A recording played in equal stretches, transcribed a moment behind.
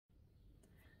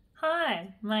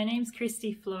Hi, my name's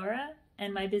Christy Flora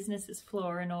and my business is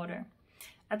Flora in Order.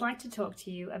 I'd like to talk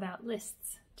to you about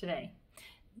lists today.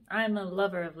 I'm a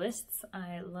lover of lists.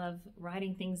 I love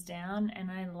writing things down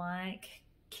and I like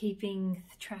keeping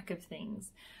track of things.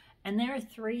 And there are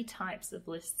three types of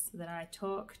lists that I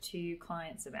talk to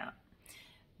clients about.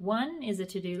 One is a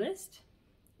to-do list,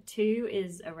 two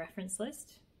is a reference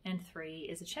list, and three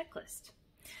is a checklist.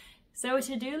 So a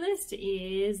to-do list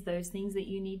is those things that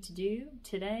you need to do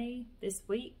today, this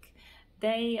week.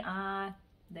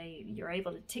 You're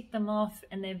able to tick them off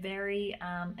and they're very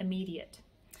immediate.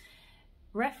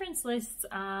 Reference lists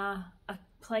are a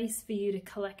place for you to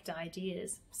collect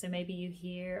ideas. So maybe you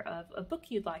hear of a book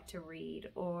you'd like to read,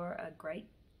 or a great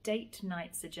date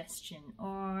night suggestion,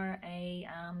 or a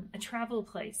travel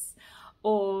place,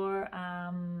 or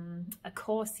a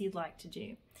course you'd like to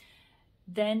do.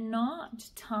 They're not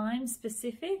time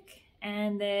specific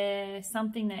and they're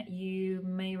something that you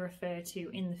may refer to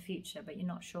in the future, but you're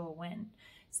not sure when.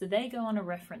 So they go on a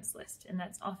reference list, and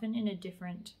that's often in a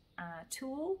different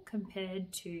tool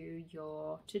compared to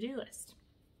your to-do list.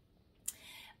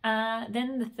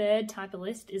 Then the third type of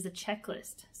list is a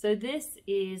checklist. So this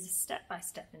is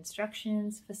step-by-step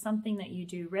instructions for something that you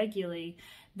do regularly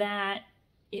that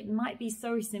it might be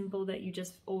so simple that you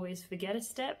just always forget a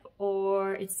step,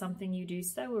 or it's something you do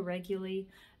so irregularly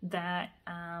that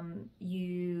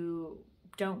you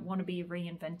don't want to be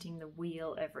reinventing the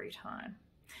wheel every time.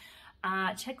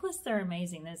 Checklists are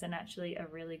amazing. There's actually a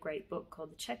really great book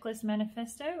called The Checklist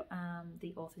Manifesto.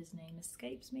 The author's name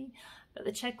escapes me, but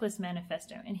The Checklist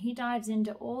Manifesto. And he dives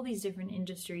into all these different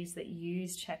industries that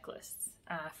use checklists,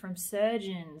 from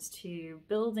surgeons to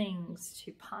buildings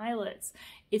to pilots.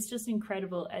 It's just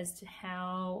incredible as to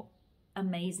how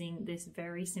amazing this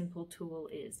very simple tool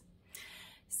is.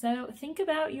 So think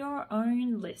about your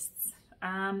own lists.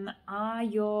 Are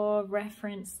your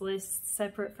reference lists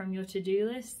separate from your to-do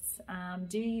lists?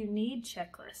 Do you need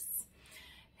checklists?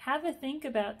 Have a think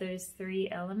about those three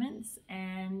elements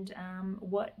and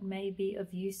what may be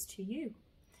of use to you.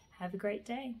 Have a great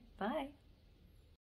day. Bye.